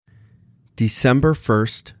December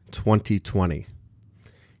 1st, 2020.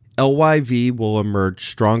 LYV will emerge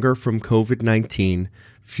stronger from COVID-19,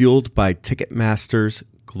 fueled by Ticketmaster's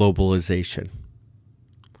globalization.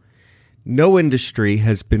 No industry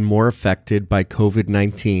has been more affected by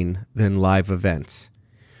COVID-19 than live events,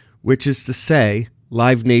 which is to say,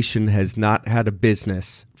 Live Nation has not had a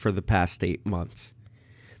business for the past 8 months.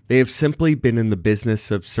 They have simply been in the business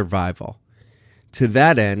of survival. To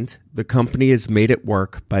that end, the company has made it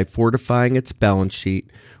work by fortifying its balance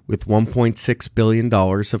sheet with $1.6 billion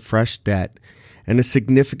of fresh debt and a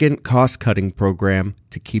significant cost-cutting program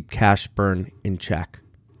to keep cash burn in check.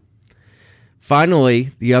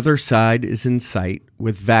 Finally, the other side is in sight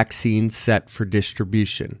with vaccines set for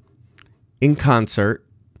distribution. In concert,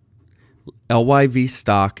 LYV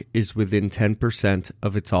stock is within 10%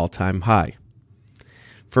 of its all-time high.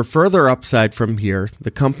 For further upside from here, the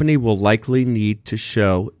company will likely need to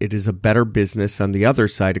show it is a better business on the other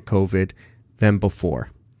side of COVID than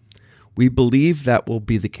before. We believe that will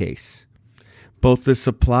be the case. Both the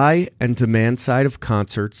supply and demand side of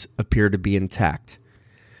concerts appear to be intact.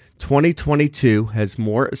 2022 has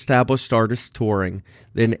more established artists touring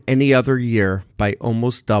than any other year by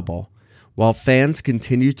almost double, while fans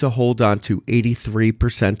continue to hold on to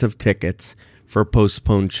 83% of tickets for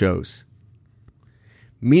postponed shows.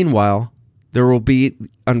 Meanwhile, there will be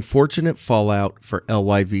unfortunate fallout for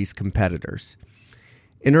LYV's competitors.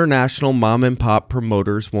 International mom-and-pop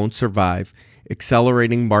promoters won't survive,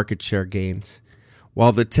 accelerating market share gains,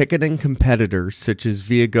 while the ticketing competitors such as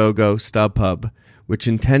Viagogo, StubHub, which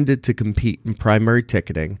intended to compete in primary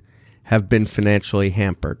ticketing, have been financially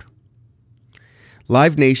hampered.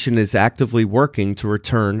 Live Nation is actively working to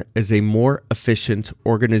return as a more efficient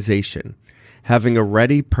organization, having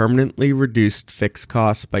already permanently reduced fixed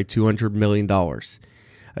costs by $200 million,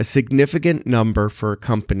 a significant number for a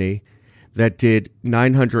company that did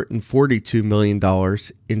 $942 million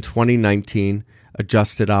in 2019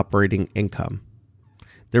 adjusted operating income.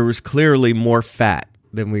 There was clearly more fat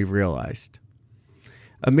than we realized.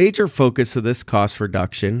 A major focus of this cost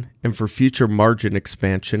reduction and for future margin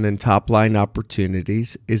expansion and top-line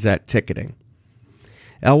opportunities is at ticketing.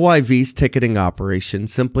 LYV's ticketing operation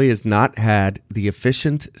simply has not had the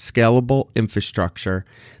efficient, scalable infrastructure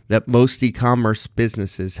that most e-commerce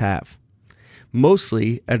businesses have,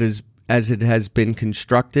 mostly as it has been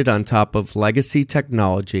constructed on top of legacy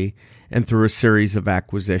technology and through a series of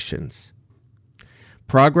acquisitions.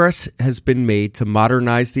 Progress has been made to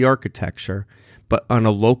modernize the architecture, but on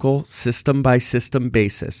a local, system-by-system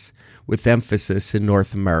basis, with emphasis in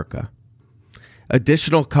North America.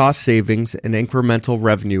 Additional cost savings and incremental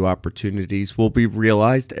revenue opportunities will be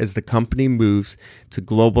realized as the company moves to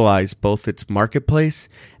globalize both its marketplace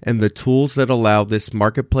and the tools that allow this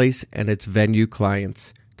marketplace and its venue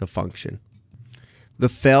clients to function. The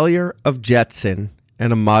failure of Jetson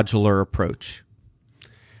and a modular approach.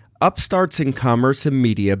 Upstarts in commerce and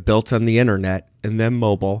media built on the internet and then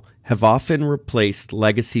mobile have often replaced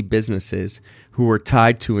legacy businesses who were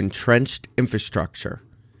tied to entrenched infrastructure,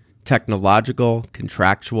 technological,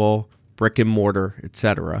 contractual, brick and mortar,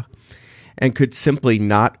 etc., and could simply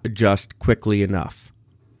not adjust quickly enough.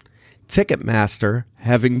 Ticketmaster,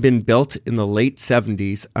 having been built in the late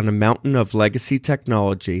 70s on a mountain of legacy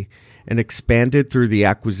technology and expanded through the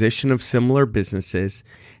acquisition of similar businesses,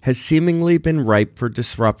 has seemingly been ripe for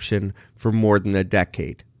disruption for more than a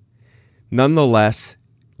decade. Nonetheless,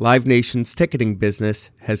 Live Nation's ticketing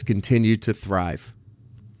business has continued to thrive.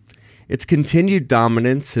 Its continued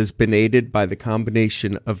dominance has been aided by the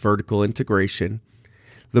combination of vertical integration,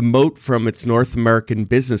 the moat from its North American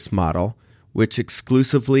business model, which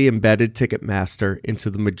exclusively embedded Ticketmaster into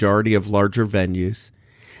the majority of larger venues,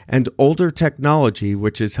 and older technology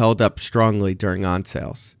which has held up strongly during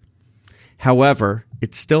on-sales. However,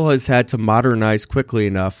 it still has had to modernize quickly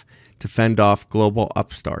enough to fend off global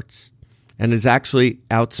upstarts, and has actually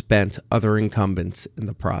outspent other incumbents in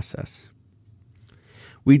the process.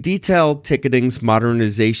 We detailed ticketing's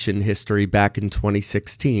modernization history back in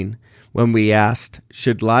 2016 when we asked,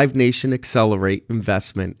 should Live Nation accelerate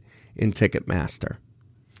investment in Ticketmaster?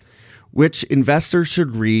 Which investors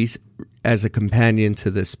should read as a companion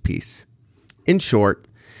to this piece. In short,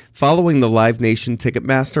 following the Live Nation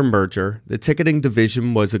Ticketmaster merger, the ticketing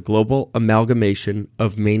division was a global amalgamation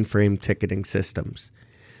of mainframe ticketing systems.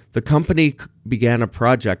 The company began a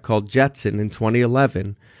project called Jetson in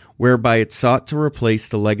 2011, whereby it sought to replace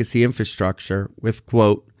the legacy infrastructure with,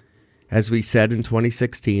 quote, as we said in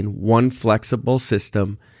 2016, one flexible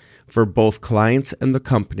system for both clients and the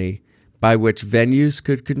company by which venues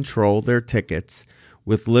could control their tickets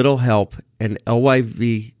with little help, and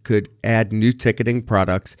LYV could add new ticketing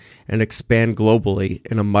products and expand globally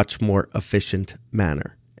in a much more efficient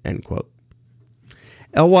manner." End quote.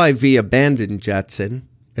 LYV abandoned Jetson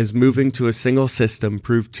as moving to a single system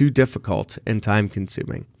proved too difficult and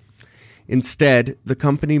time-consuming. Instead, the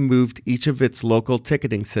company moved each of its local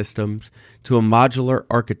ticketing systems to a modular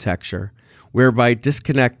architecture, whereby it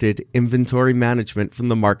disconnected inventory management from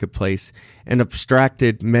the marketplace and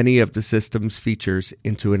abstracted many of the system's features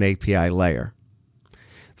into an API layer.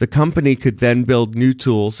 The company could then build new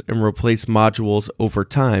tools and replace modules over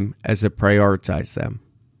time as it prioritized them.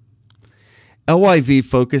 LYV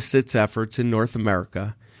focused its efforts in North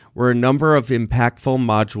America, where a number of impactful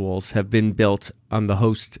modules have been built on the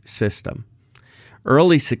host system.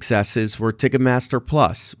 Early successes were Ticketmaster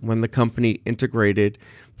Plus, when the company integrated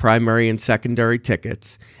primary and secondary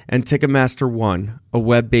tickets, and Ticketmaster One, a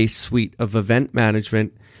web-based suite of event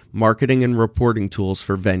management, marketing, and reporting tools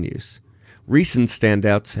for venues. Recent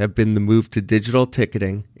standouts have been the move to digital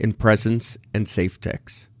ticketing in Presence and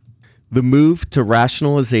SafeTix. The move to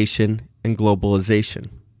rationalization and globalization.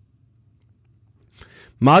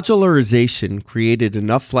 Modularization created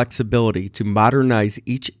enough flexibility to modernize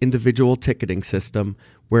each individual ticketing system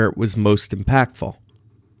where it was most impactful.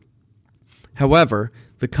 However,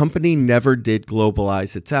 the company never did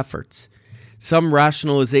globalize its efforts. Some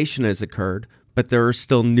rationalization has occurred, but there are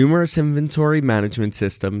still numerous inventory management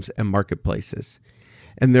systems and marketplaces,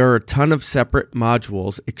 and there are a ton of separate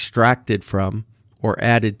modules extracted from or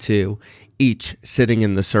added to each sitting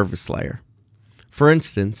in the service layer. For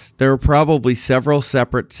instance, there are probably several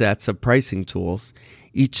separate sets of pricing tools,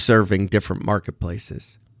 each serving different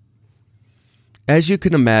marketplaces. As you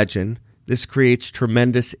can imagine, this creates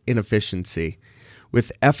tremendous inefficiency,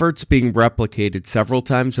 with efforts being replicated several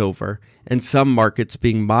times over and some markets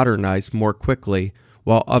being modernized more quickly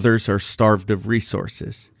while others are starved of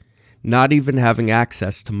resources, not even having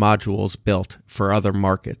access to modules built for other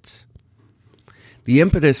markets. The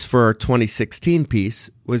impetus for our 2016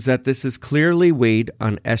 piece was that this is clearly weighed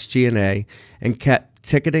on SG&A and kept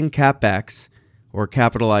ticketing CapEx, or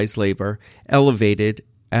capitalized labor, elevated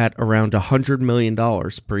at around $100 million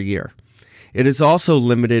per year. It has also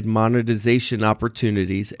limited monetization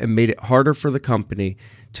opportunities and made it harder for the company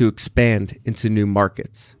to expand into new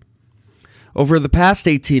markets. Over the past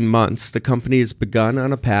 18 months, the company has begun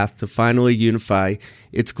on a path to finally unify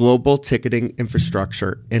its global ticketing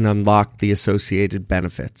infrastructure and unlock the associated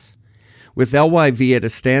benefits. With LYV at a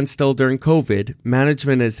standstill during COVID,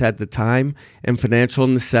 management has had the time and financial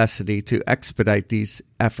necessity to expedite these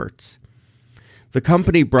efforts. The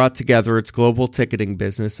company brought together its global ticketing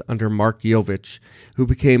business under Mark Yovich, who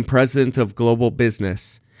became president of global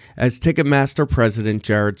business, as Ticketmaster president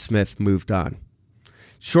Jared Smith moved on.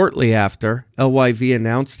 Shortly after, LYV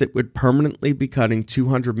announced it would permanently be cutting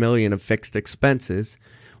 $200 million of fixed expenses,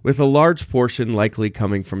 with a large portion likely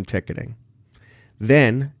coming from ticketing.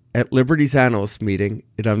 Then, at Liberty's analyst meeting,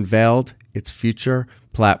 it unveiled its future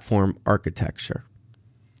platform architecture.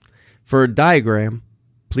 For a diagram,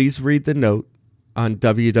 please read the note on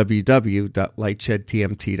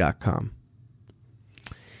www.lightshedtmt.com.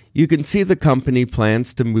 You can see the company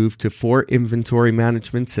plans to move to 4 inventory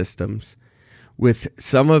management systems, with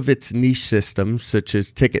some of its niche systems such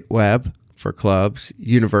as TicketWeb for clubs,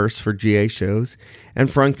 Universe for GA shows, and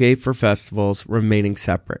FrontGate for festivals remaining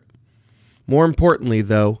separate. More importantly,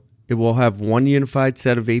 though, it will have one unified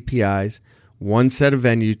set of APIs, one set of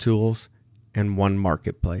venue tools, and one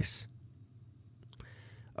marketplace.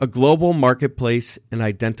 A global marketplace and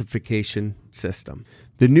identification system.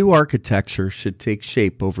 The new architecture should take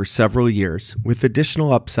shape over several years, with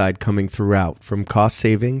additional upside coming throughout from cost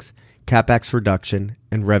savings, CapEx reduction,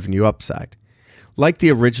 and revenue upside. Like the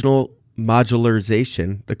original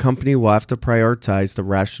modularization, the company will have to prioritize the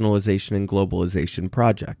rationalization and globalization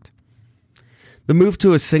project. The move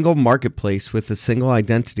to a single marketplace with a single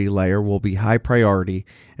identity layer will be high priority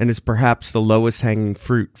and is perhaps the lowest hanging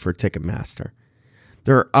fruit for Ticketmaster.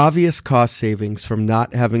 There are obvious cost savings from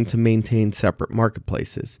not having to maintain separate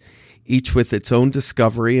marketplaces, each with its own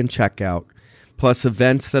discovery and checkout, plus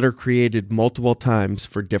events that are created multiple times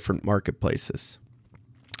for different marketplaces.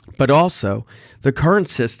 But also, the current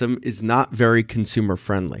system is not very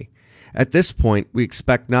consumer-friendly. At this point, we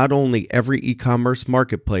expect not only every e-commerce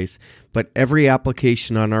marketplace, but every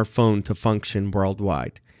application on our phone to function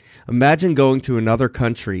worldwide. Imagine going to another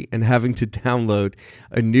country and having to download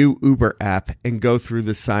a new Uber app and go through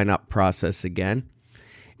the sign-up process again.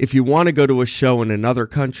 If you want to go to a show in another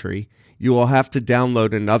country, you will have to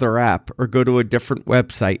download another app or go to a different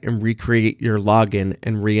website and recreate your login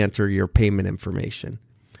and re-enter your payment information.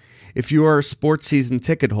 If you are a sports season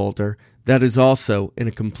ticket holder, that is also in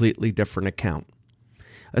a completely different account.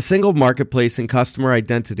 A single marketplace and customer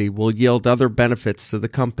identity will yield other benefits to the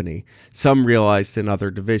company, some realized in other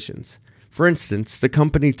divisions. For instance, the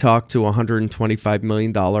company talked to a $125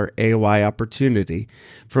 million AOI opportunity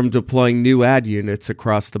from deploying new ad units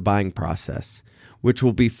across the buying process, which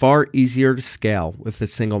will be far easier to scale with a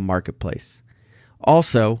single marketplace.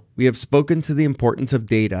 Also, we have spoken to the importance of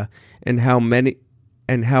data and how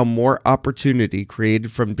more opportunity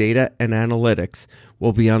created from data and analytics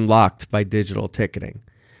will be unlocked by digital ticketing.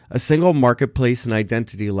 A single marketplace and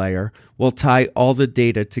identity layer will tie all the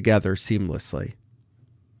data together seamlessly.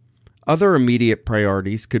 Other immediate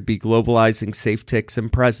priorities could be globalizing SafeTix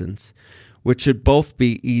and Presence, which should both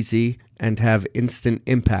be easy and have instant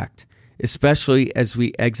impact, especially as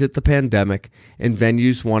we exit the pandemic and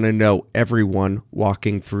venues want to know everyone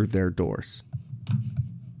walking through their doors.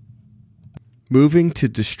 Moving to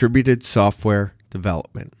distributed software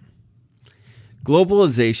development.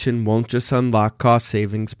 Globalization won't just unlock cost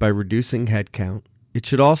savings by reducing headcount, it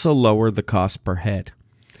should also lower the cost per head.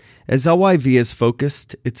 As LYV has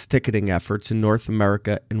focused its ticketing efforts in North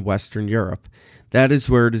America and Western Europe, that is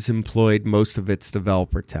where it has employed most of its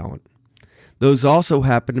developer talent. Those also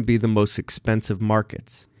happen to be the most expensive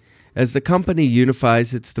markets. As the company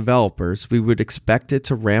unifies its developers, we would expect it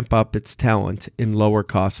to ramp up its talent in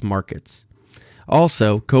lower-cost markets.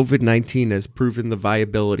 Also, COVID-19 has proven the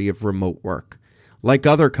viability of remote work. Like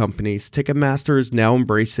other companies, Ticketmaster is now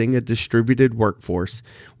embracing a distributed workforce,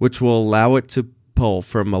 which will allow it to pull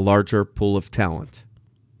from a larger pool of talent.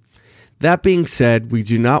 That being said, we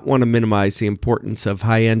do not want to minimize the importance of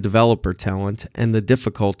high-end developer talent and the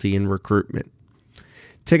difficulty in recruitment.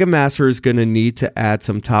 Ticketmaster is going to need to add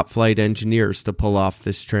some top-flight engineers to pull off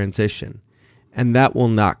this transition, and that will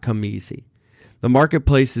not come easy. The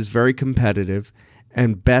marketplace is very competitive,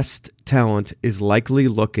 and best talent is likely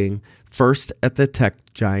looking first at the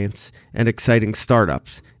tech giants and exciting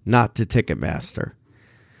startups, not to Ticketmaster.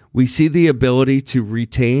 We see the ability to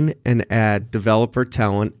retain and add developer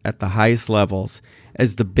talent at the highest levels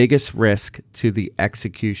as the biggest risk to the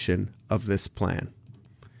execution of this plan.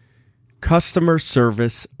 Customer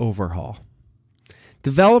service overhaul.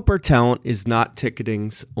 Developer talent is not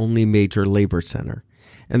ticketing's only major labor center,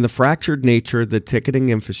 and the fractured nature of the ticketing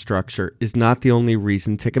infrastructure is not the only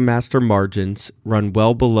reason Ticketmaster margins run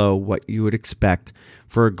well below what you would expect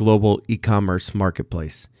for a global e-commerce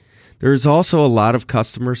marketplace. There is also a lot of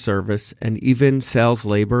customer service and even sales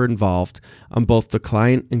labor involved on both the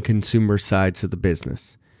client and consumer sides of the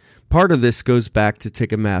business. Part of this goes back to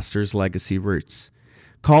Ticketmaster's legacy roots.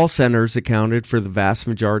 Call centers accounted for the vast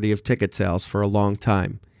majority of ticket sales for a long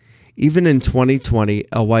time. Even in 2020,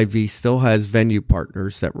 LYV still has venue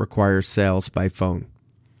partners that require sales by phone.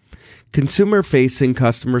 Consumer-facing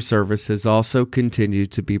customer service has also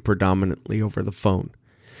continued to be predominantly over the phone.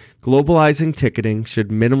 Globalizing ticketing should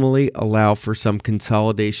minimally allow for some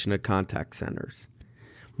consolidation of contact centers.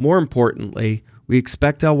 More importantly, we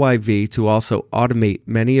expect LYV to also automate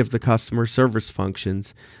many of the customer service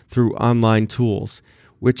functions through online tools,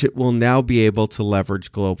 which it will now be able to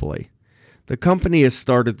leverage globally. The company has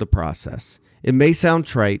started the process. It may sound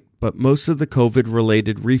trite, but most of the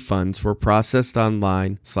COVID-related refunds were processed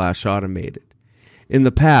online/automated. In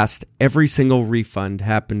the past, every single refund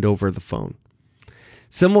happened over the phone.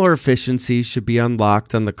 Similar efficiencies should be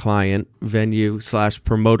unlocked on the client,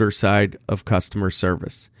 venue/promoter side of customer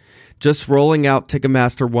service. Just rolling out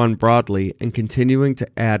Ticketmaster One broadly and continuing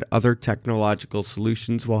to add other technological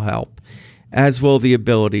solutions will help, as will the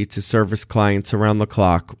ability to service clients around the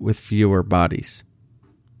clock with fewer bodies.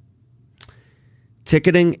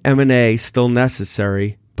 Ticketing M&A still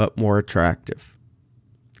necessary, but more attractive.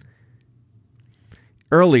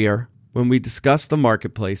 Earlier, when we discussed the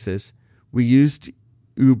marketplaces, we used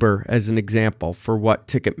Uber as an example for what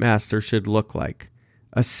Ticketmaster should look like,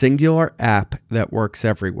 a singular app that works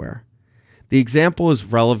everywhere. The example is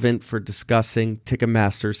relevant for discussing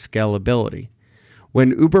Ticketmaster's scalability.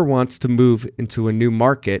 When Uber wants to move into a new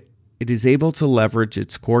market, it is able to leverage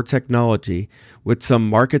its core technology with some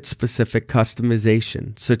market-specific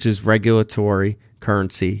customization, such as regulatory,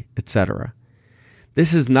 currency, etc.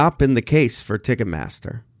 This has not been the case for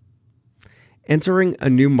Ticketmaster. Entering a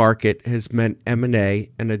new market has meant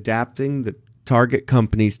M&A and adapting the target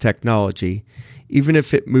company's technology, even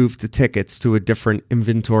if it moved the tickets to a different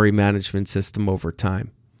inventory management system over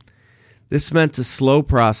time. This meant a slow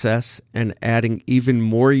process and adding even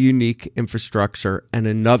more unique infrastructure and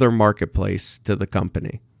another marketplace to the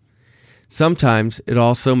company. Sometimes it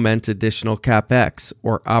also meant additional CapEx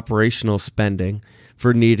or operational spending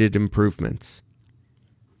for needed improvements.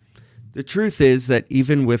 The truth is that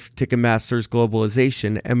even with Ticketmaster's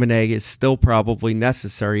globalization, M&A is still probably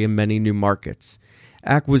necessary in many new markets.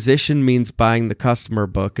 Acquisition means buying the customer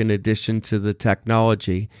book in addition to the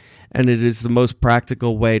technology, and it is the most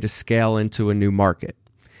practical way to scale into a new market.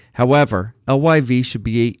 However, LYV should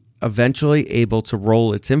be eventually able to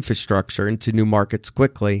roll its infrastructure into new markets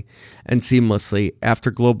quickly and seamlessly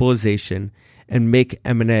after globalization and make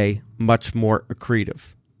M&A much more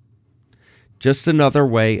accretive. Just another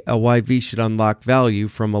way LYV should unlock value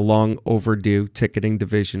from a long overdue ticketing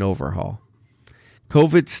division overhaul.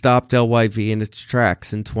 COVID stopped LYV in its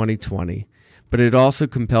tracks in 2020, but it also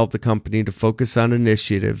compelled the company to focus on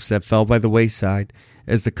initiatives that fell by the wayside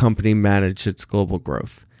as the company managed its global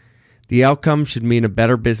growth. The outcome should mean a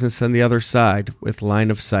better business on the other side with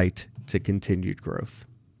line of sight to continued growth.